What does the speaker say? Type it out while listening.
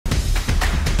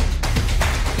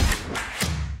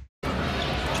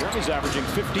He's averaging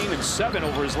 15 and 7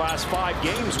 over his last 5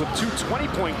 games with 2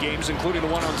 20-point games, including the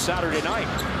one on Saturday night.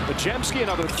 Pajemski,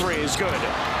 another 3 is good.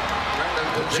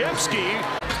 Pajemski,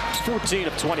 14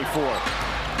 of 24.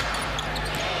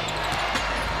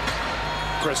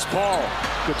 Chris Paul,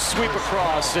 good sweep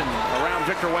across and around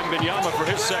Victor Wembanyama for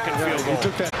his second field goal.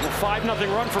 Well,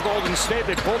 5-0 run for Golden State.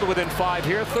 They pulled it within 5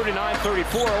 here,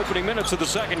 39-34 opening minutes of the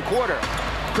second quarter.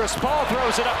 Chris Paul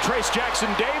throws it up. TRAYCE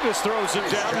Jackson-Davis throws it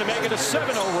down to make it a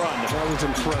 7-0 run. That was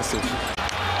impressive.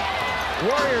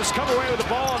 Warriors come away with the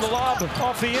ball on the lob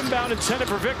off the inbound intended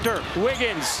for Victor.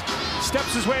 Wiggins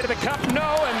steps his way to the cup.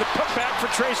 No, and the putback for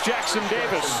TRAYCE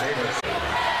Jackson-Davis.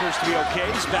 Appears to be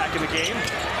okay. He's back in the game.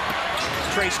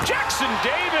 TRAYCE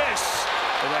Jackson-Davis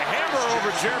with a hammer over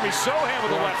Jeremy Sohan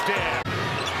with the left hand.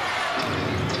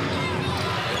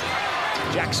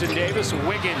 Jackson-Davis,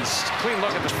 Wiggins, clean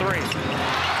look at the 3.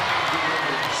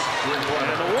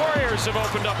 And the Warriors have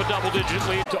opened up a double-digit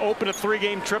lead to open a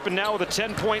 3-game trip, and now with a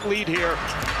 10-point lead here.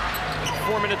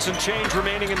 4 minutes and change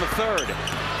remaining in the third.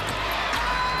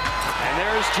 And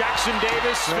there's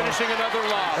Jackson-Davis finishing another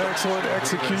lob. Excellent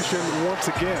execution once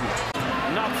again.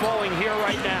 Not falling here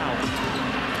right now.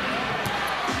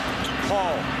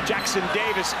 Paul,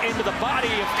 Jackson-Davis into the body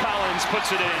of Collins,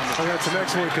 puts it in. Oh, that's an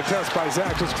excellent contest by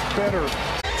Zach, just better.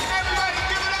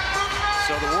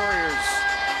 So the Warriors,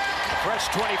 fresh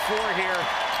 24 here,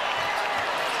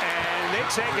 and they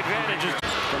take advantage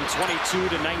from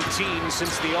 22 to 19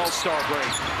 since the All-Star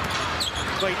break.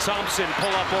 Klay Thompson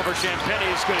pull up over Champagnie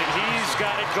is good, and he's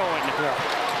got it going. Yeah.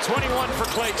 21 for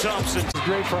Klay Thompson. It's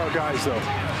great for our guys, though.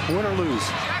 Win or lose.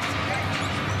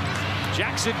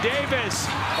 Jackson-Davis,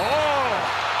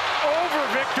 over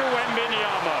Victor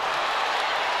Wembanyama.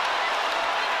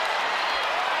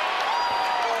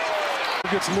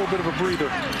 Gets a little bit of a breather.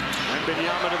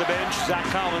 Wembanyama to the bench, Zach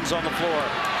Collins on the floor.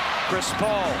 Chris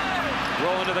Paul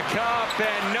rolling to the cup,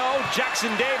 and no,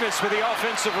 Jackson-Davis with the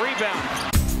offensive rebound.